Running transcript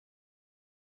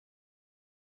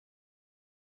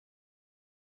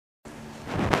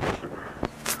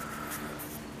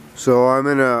So I'm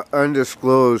in an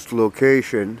undisclosed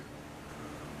location.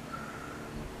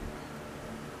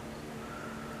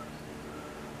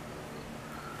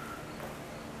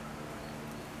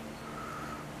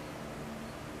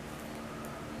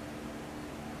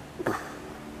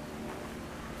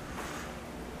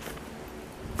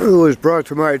 It was brought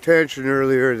to my attention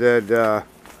earlier that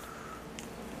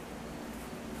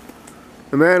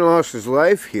a man lost his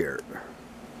life here.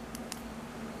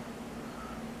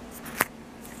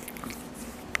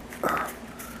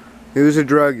 He was a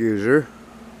drug user.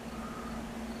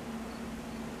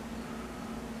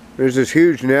 There's this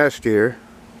huge nest here.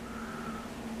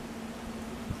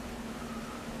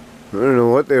 I don't know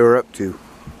what they were up to.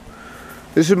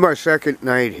 This is my second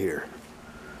night here.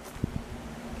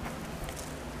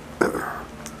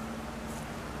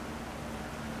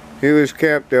 He was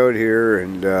camped out here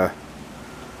and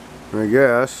I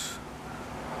guess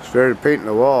started painting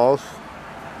the walls.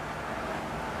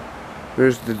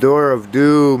 There's the door of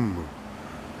doom.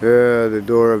 Yeah, the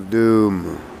door of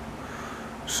doom.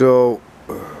 So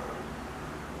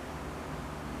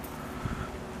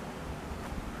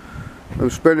I'm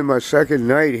spending my second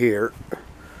night here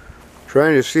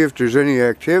trying to see if there's any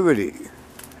activity,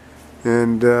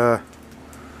 and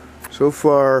so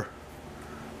far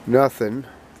nothing.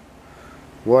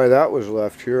 Why that was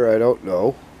left here, I don't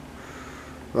know.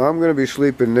 I'm going to be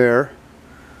sleeping there.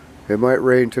 It might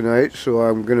rain tonight, so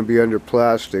I'm going to be under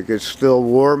plastic. It's still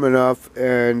warm enough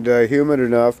and humid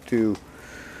enough to...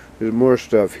 There's more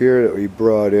stuff here that we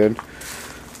brought in.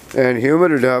 And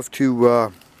humid enough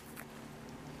to...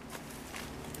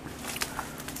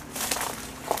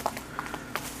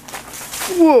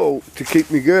 whoa! To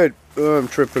keep me good. Oh, I'm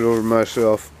tripping over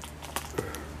myself.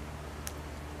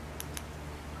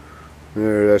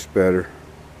 There, that's better.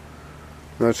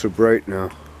 Not so bright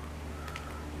now.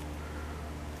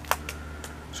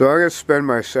 So I'm going to spend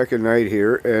my second night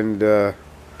here and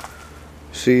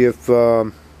see if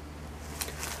there's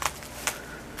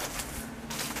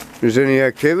any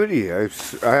activity. I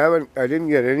didn't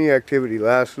get any activity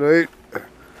last night.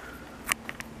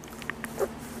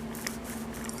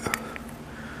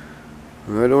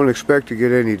 I don't expect to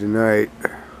get any tonight.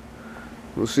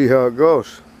 We'll see how it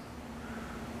goes.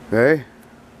 Hey?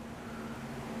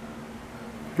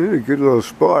 There's a good little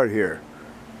spot here.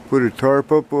 Put a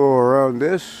tarp up all around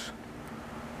this.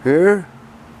 Here.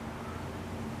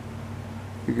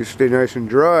 You can stay nice and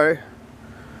dry.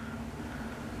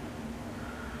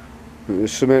 And the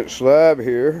cement slab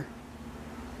here.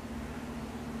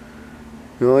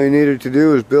 And all you needed to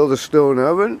do is build a stone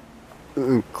oven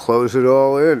and close it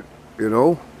all in, you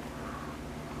know.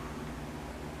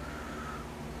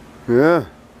 Yeah.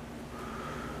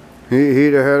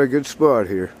 He'd have had a good spot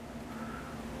here.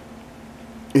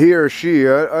 He or she,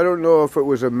 I don't know if it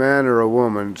was a man or a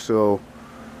woman, so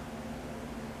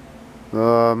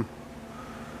I'll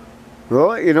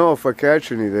let you know if I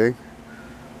catch anything.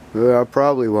 I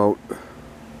probably won't.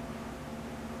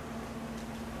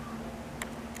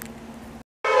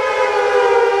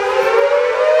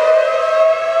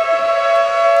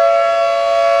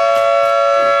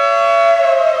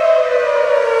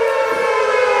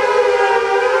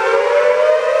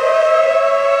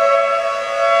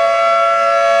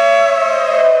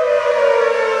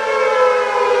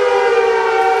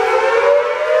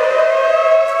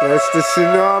 That's the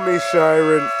tsunami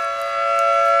siren.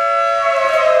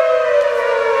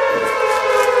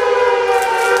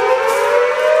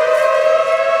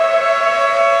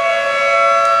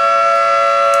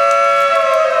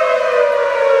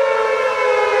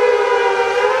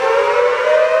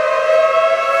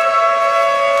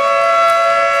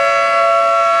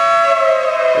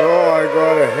 Oh, I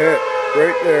got a hit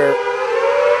right there.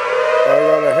 I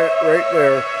got a hit right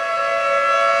there.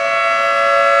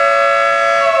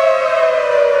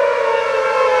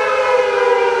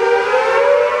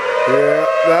 Yeah,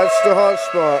 that's the hot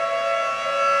spot.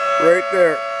 Right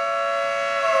there.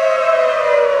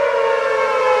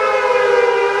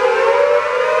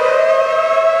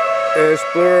 It's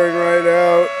blurring right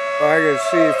out. I can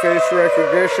see face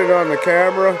recognition on the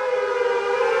camera.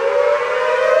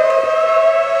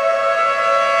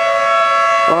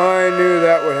 I knew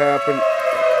that would happen.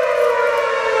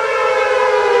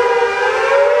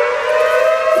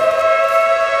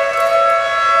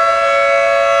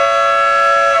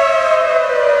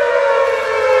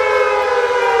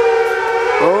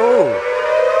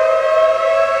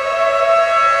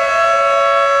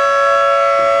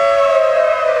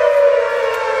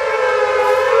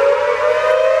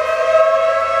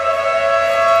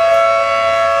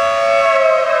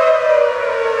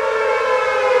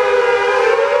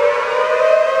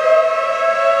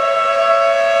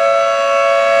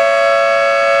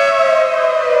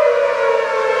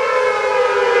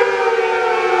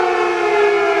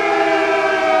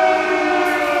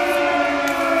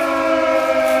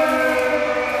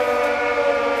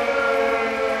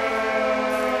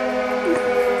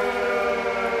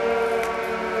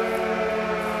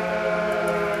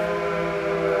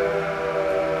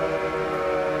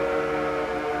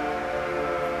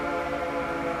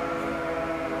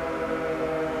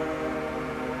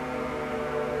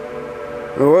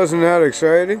 Wasn't that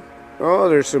exciting? Oh,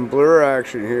 there's some blur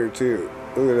action here too.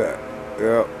 Look at that.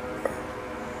 Yep.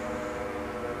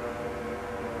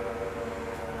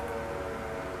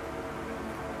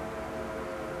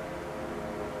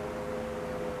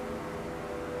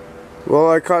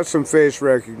 Well, I caught some face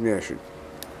recognition.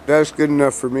 That's good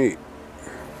enough for me.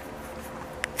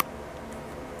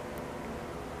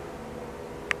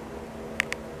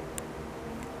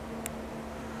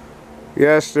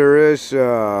 Yes, there is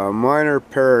minor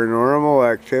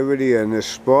paranormal activity in this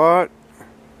spot.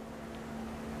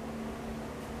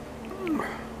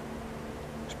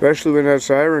 Especially when that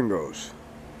siren goes.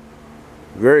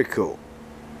 Very cool.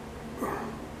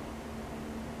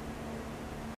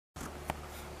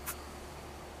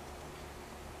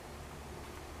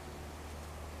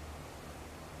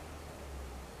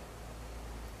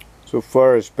 So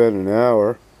far it's been an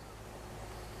hour.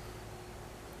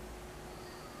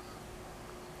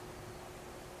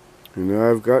 And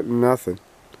I've gotten nothing.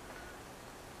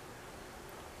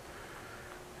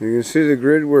 You can see the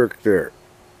grid work there.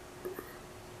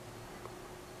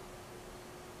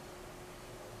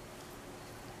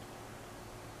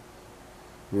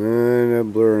 And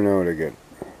I'm blurring out again.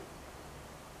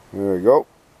 There we go.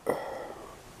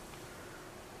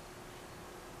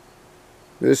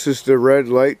 This is the red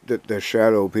light that the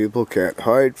shadow people can't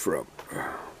hide from.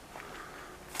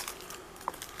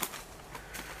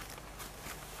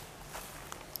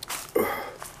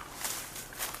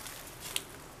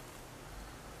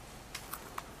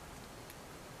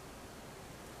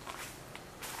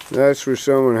 That's where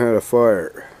someone had a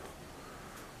fire.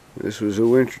 This was a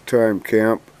wintertime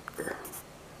camp.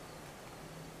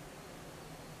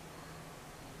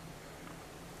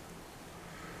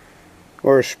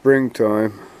 Or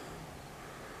springtime.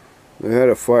 They had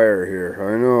a fire here.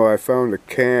 I know I found a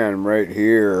can right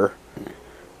here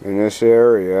in this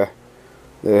area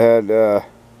that had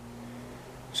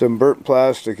some burnt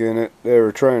plastic in it. They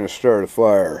were trying to start a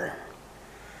fire.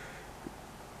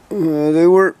 They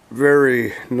weren't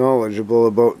very knowledgeable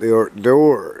about the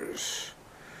outdoors.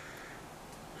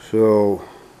 So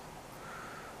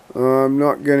I'm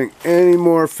not getting any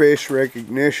more face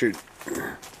recognition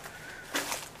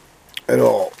at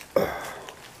all,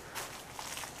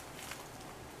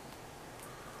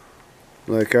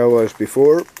 like I was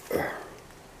before.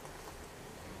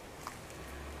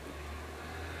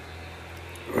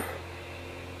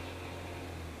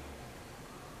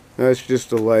 That's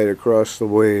just a light across the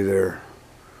way there.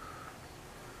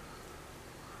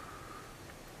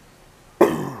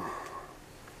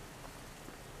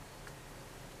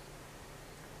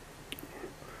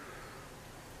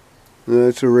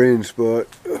 That's a rain spot.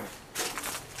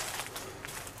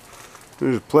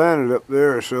 There's a planet up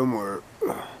there somewhere.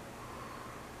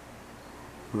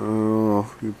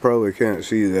 Oh, you probably can't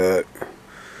see that.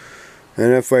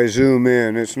 And if I zoom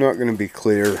in, it's not going to be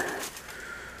clear.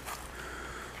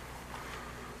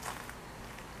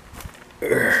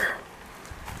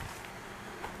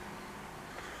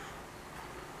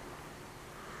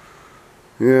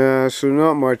 Yeah, so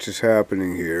not much is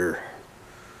happening here.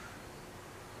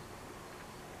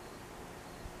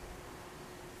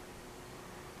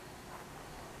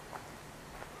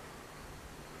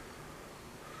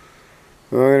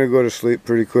 I'm going to go to sleep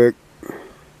pretty quick.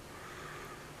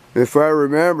 If I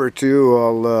remember to,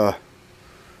 I'll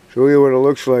show you what it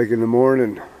looks like in the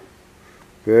morning.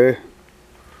 Okay?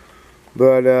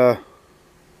 But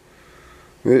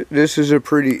this is a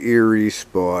pretty eerie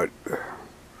spot,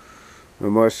 I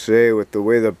must say, with the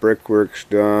way the brickwork's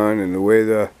done and the way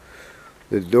the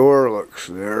door looks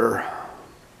there.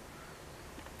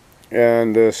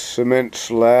 And the cement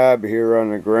slab here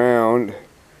on the ground,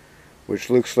 which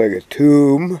looks like a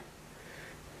tomb.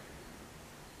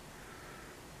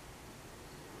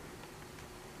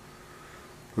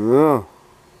 Oh.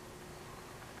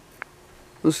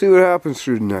 Let's see what happens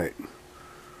through the night.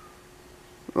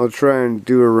 I'll try and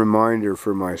do a reminder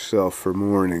for myself for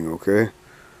morning, okay?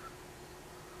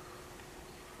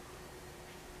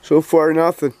 So far,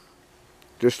 nothing.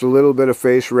 Just a little bit of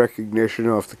face recognition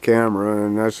off the camera,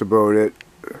 and that's about it.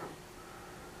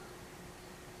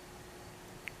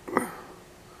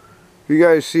 If you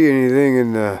guys see anything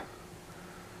in the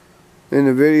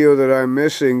video that I'm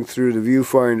missing through the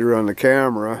viewfinder on the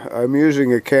camera, I'm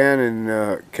using a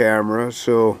Canon camera,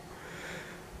 so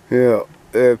yeah,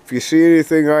 if you see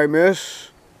anything I miss,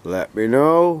 let me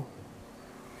know.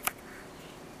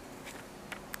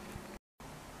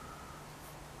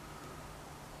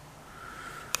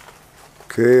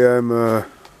 Okay, I'm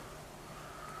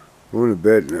going to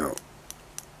bed now.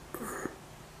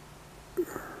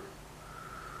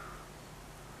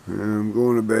 I'm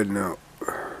going to bed now.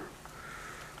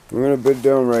 I'm gonna bed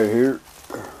down right here,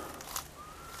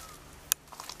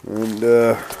 and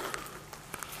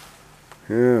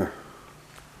yeah,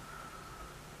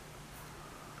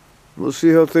 we'll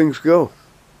see how things go.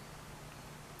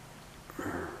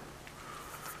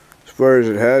 As far as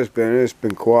it has been, it's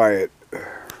been quiet.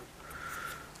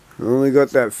 I only got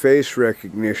that face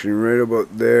recognition right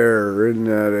about there, in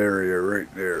that area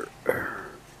right there.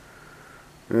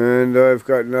 And I've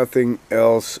got nothing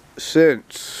else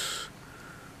since.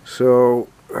 So,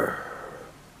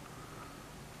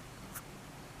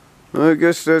 I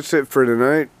guess that's it for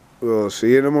tonight. We'll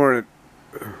see you in the morning.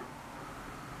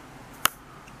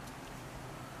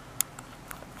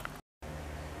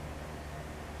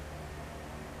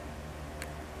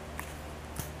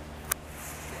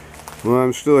 Well,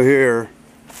 I'm still here.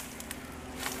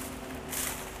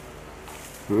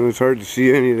 Well, it's hard to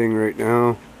see anything right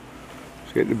now.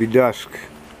 It's getting to be dusk.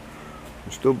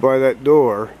 I'm still by that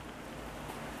door.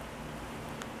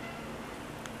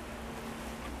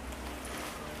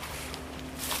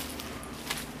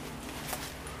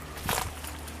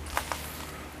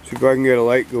 See if I can get a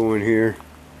light going here.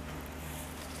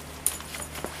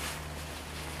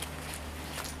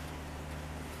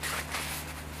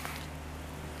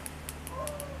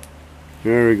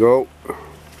 There we go.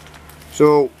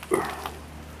 So,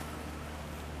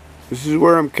 this is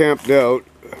where I'm camped out.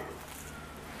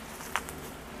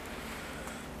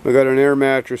 I got an air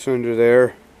mattress under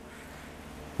there.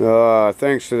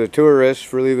 Thanks to the tourists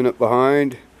for leaving it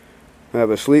behind. I have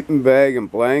a sleeping bag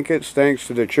and blankets, thanks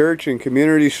to the church and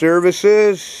community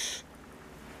services.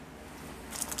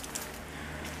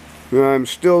 I'm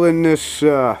still in this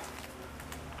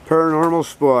paranormal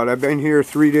spot. I've been here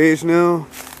 3 days now.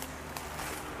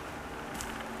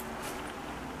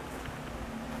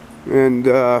 And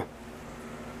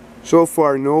so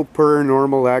far, no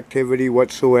paranormal activity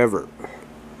whatsoever.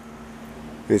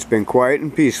 It's been quiet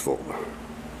and peaceful.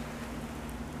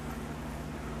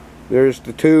 There's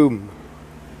the tomb.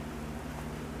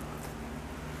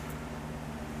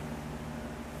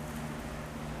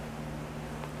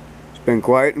 It's been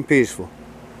quiet and peaceful.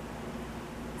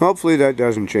 Hopefully that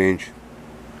doesn't change.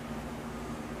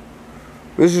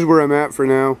 This is where I'm at for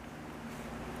now.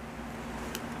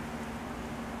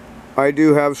 I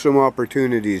do have some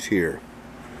opportunities here.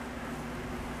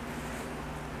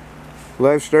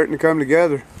 Life's starting to come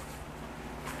together.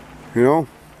 You know?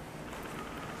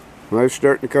 Life's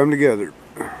starting to come together.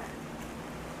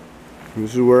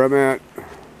 This is where I'm at.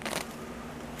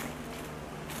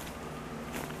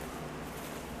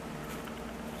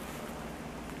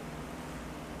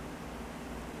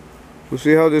 We'll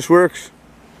see how this works.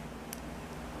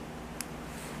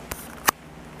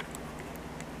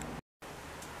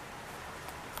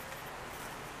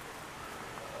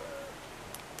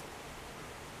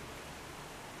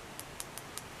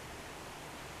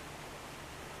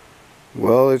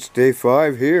 Well, it's day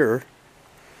 5 here,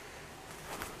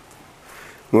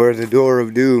 where the door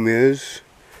of doom is,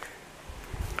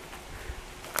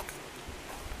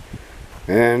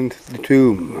 and the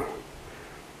tomb.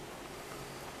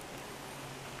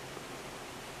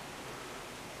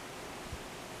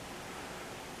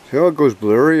 See how it goes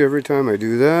blurry every time I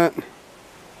do that?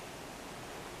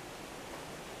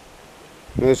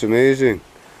 That's amazing.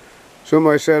 So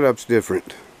my setup's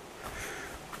different.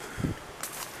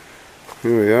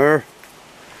 Here we are.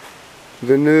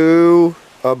 The new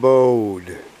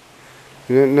abode.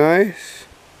 Isn't that nice?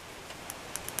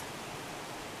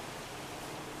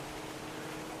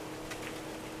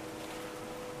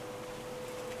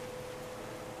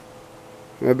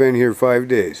 I've been here 5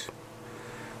 days.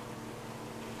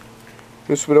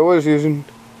 This is what I was using.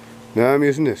 Now I'm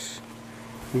using this.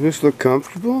 Does this look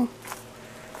comfortable?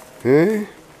 Hey?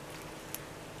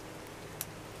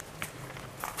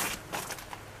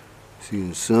 See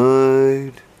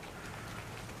inside.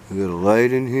 We got a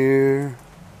light in here.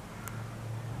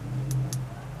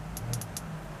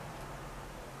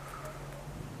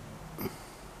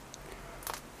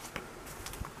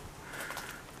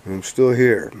 I'm still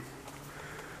here.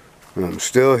 I'm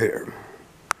still here.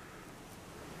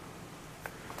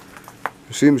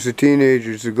 It seems the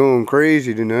teenagers are going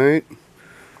crazy tonight,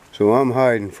 so I'm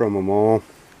hiding from them all.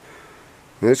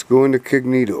 Let's go into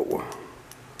Cognito.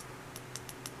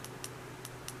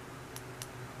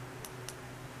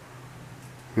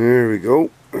 There we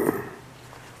go.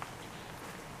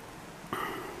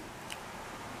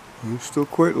 It's still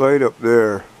quite light up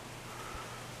there.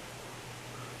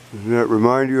 Doesn't that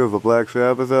remind you of a Black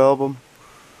Sabbath album?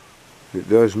 It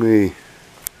does me.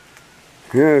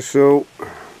 Yeah, so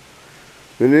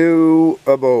the new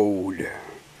abode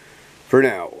for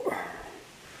now.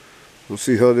 We'll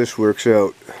see how this works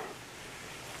out.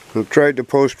 I've tried to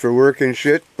post for work and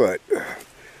shit, but,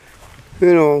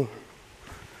 you know,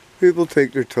 people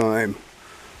take their time.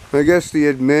 I guess the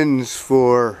admins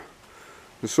for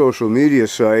the social media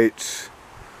sites,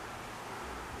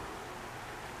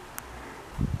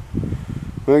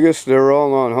 I guess they're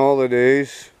all on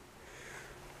holidays.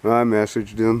 I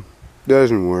messaged them.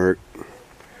 Doesn't work.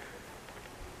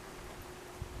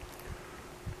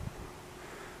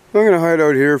 I'm gonna hide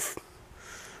out here for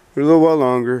a little while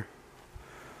longer.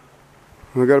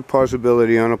 I got a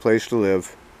possibility on a place to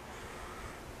live.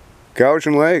 Couch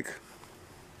and Lake.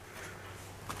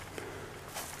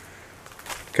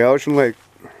 Couch and Lake.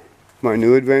 My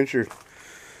new adventure.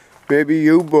 Maybe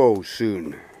Yubo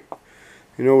soon.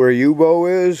 You know where Yubo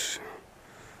is?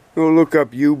 Go look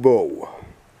up Yubo.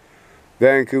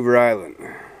 Vancouver Island.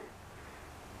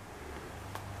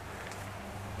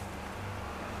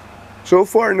 So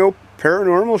far, no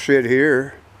paranormal shit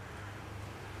here.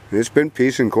 It's been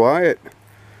peace and quiet.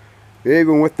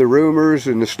 Even with the rumors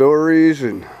and the stories,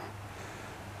 and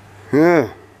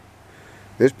yeah,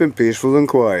 it's been peaceful and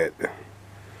quiet.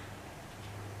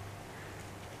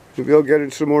 Maybe I'll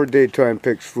get some more daytime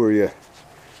pics for you.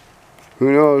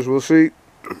 Who knows? We'll see.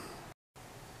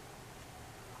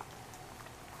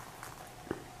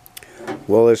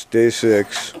 Well, it's day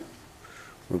 6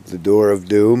 of the Door of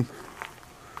Doom.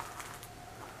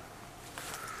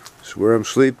 It's where I'm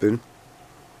sleeping.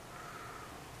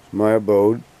 It's my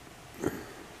abode.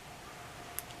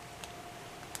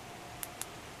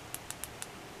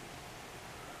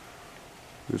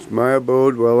 It's my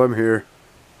abode while I'm here.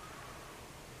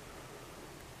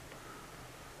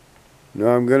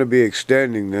 Now I'm going to be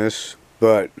extending this,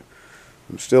 but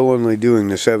I'm still only doing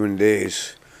the 7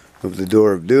 days of the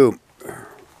Door of Doom.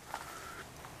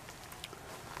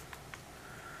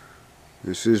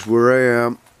 This is where I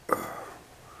am.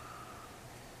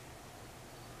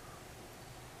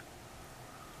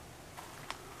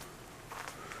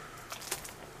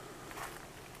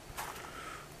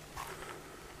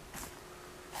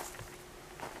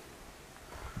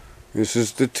 This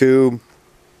is the tomb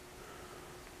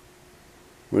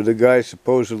where the guy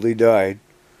supposedly died.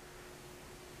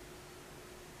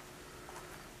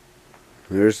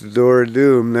 There's the Door of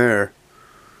Doom there.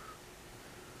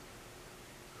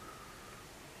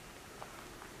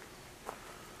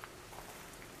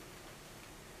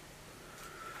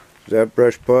 That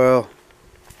brush pile.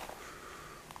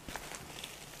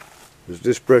 There's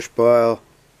this brush pile.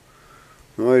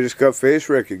 Oh, I just got face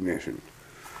recognition.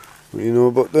 What do you know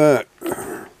about that?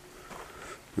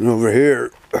 And over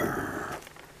here,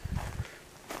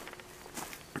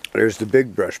 there's the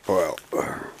big brush pile.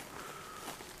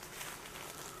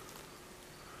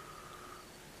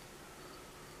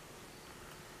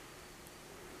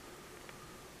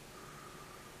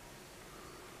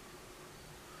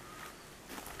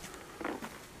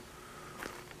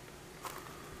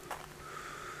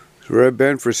 It's where I've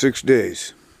been for 6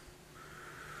 days.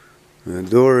 The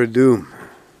Door of Doom.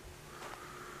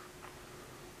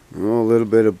 Oh, a little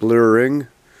bit of blurring.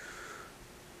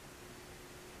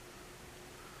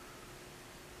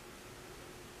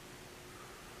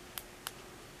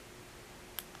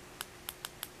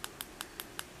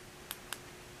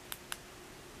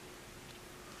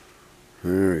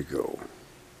 There we go.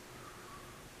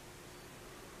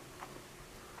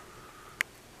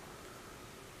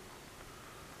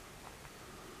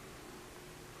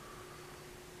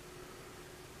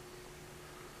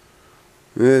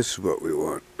 This is what we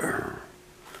want.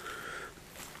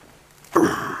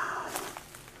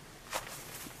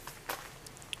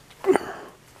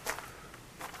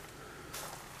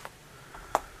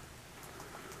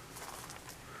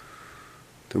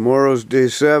 Tomorrow's day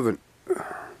 7.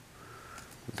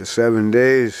 The 7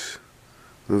 days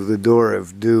of the Door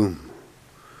of Doom.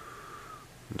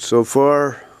 And so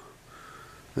far,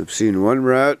 I've seen 1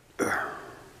 rat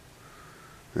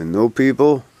and no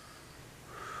people.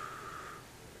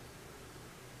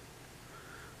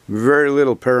 Very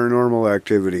little paranormal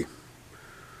activity.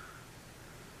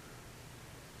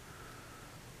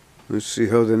 Let's see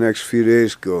how the next few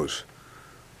days goes.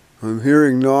 I'm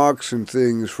hearing knocks and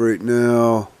things right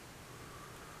now.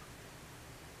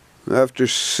 After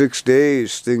 6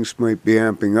 days, things might be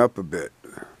amping up a bit.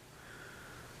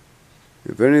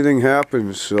 If anything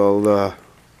happens, I'll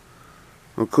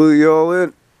clue you all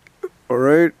in.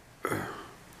 Alright?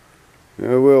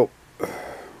 I will.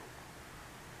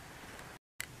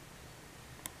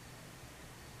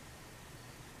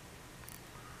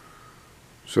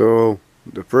 So,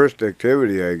 the first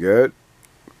activity I get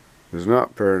is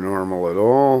not paranormal at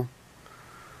all.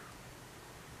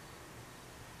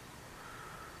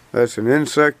 That's an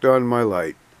insect on my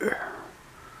light.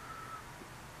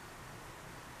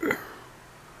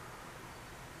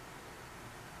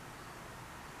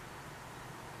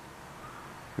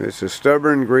 It's a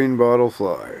stubborn green bottle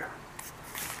fly.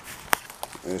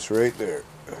 It's right there.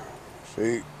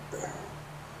 See?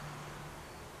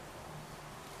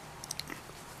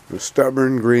 A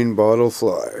stubborn green bottle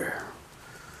fly.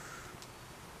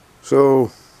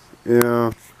 So,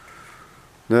 yeah,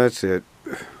 that's it.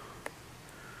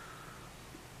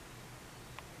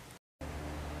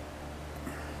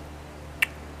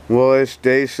 Well, it's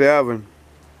day 7.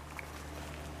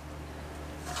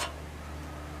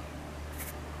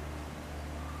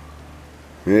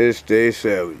 It's day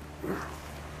 7.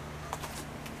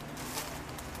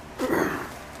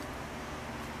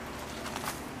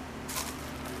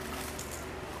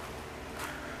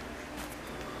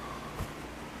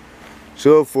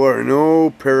 So far,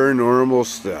 no paranormal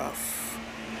stuff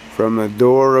from the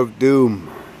door of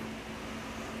doom.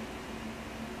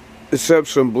 Except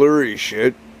some blurry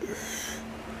shit.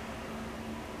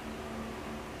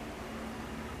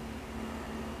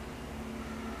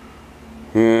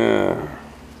 Yeah.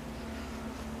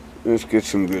 Let's get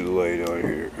some good light on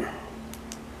here.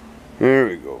 There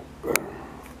we go.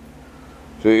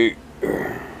 See?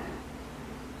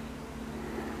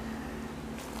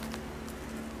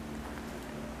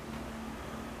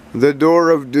 The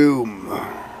door of doom.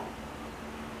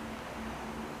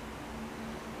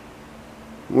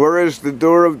 Where is the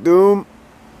door of doom?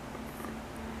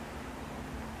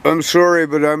 I'm sorry,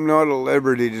 but I'm not at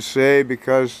liberty to say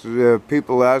because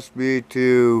people asked me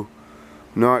to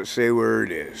not say where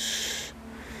it is.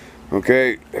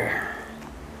 Okay?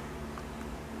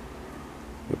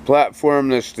 The platform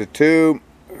that's the tomb.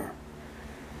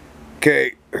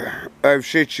 Okay, I've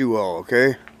shit you all,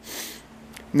 okay?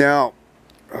 Now,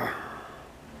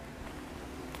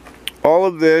 all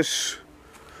of this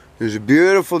is a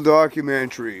beautiful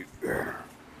documentary.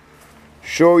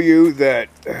 Show you that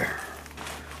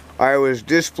I was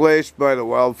displaced by the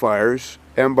wildfires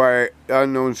and by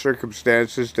unknown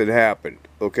circumstances that happened,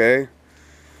 okay?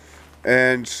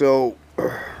 And so,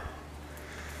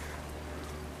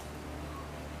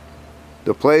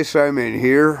 the place I'm in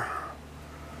here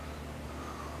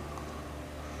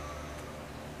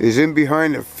is in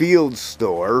behind a field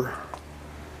store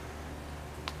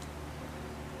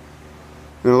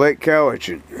in Lake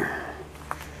Cowichan.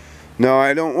 Now,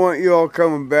 I don't want you all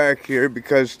coming back here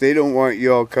because they don't want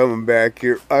you all coming back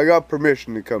here. I got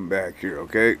permission to come back here,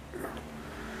 okay?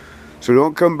 So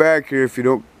don't come back here if you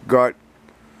don't got...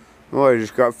 Oh, I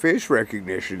just got face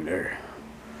recognition there.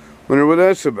 Wonder what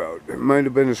that's about. It might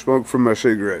have been the smoke from my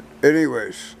cigarette.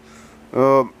 Anyways,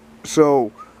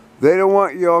 so they don't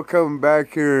want you all coming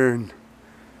back here and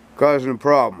causing a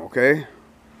problem, okay?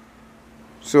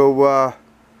 So,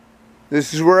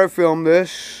 this is where I filmed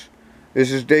this. This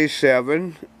is day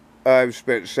 7. I've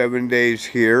spent 7 days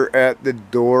here at the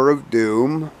door of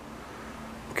doom.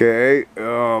 Okay,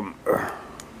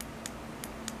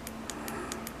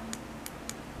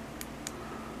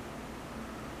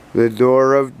 the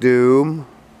door of doom.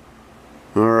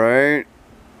 Alright.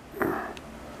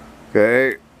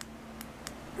 Okay.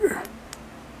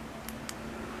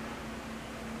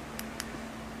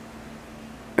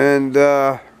 And,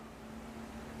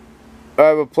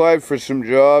 I've applied for some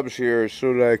jobs here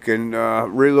so that I can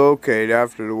relocate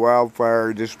after the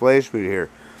wildfire displacement here.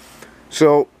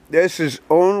 So this is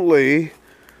only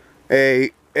a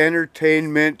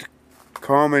entertainment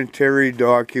commentary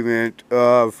document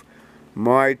of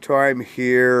my time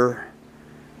here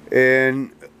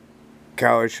in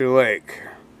Cowichan Lake.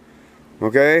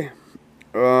 Okay?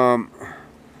 I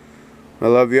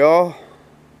love y'all.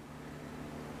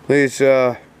 Please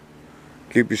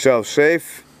keep yourself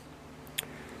safe.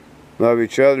 Love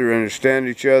each other, understand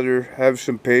each other, have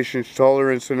some patience,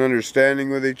 tolerance, and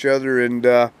understanding with each other, and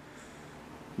know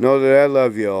that I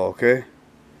love you all, okay?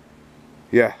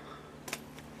 Yeah.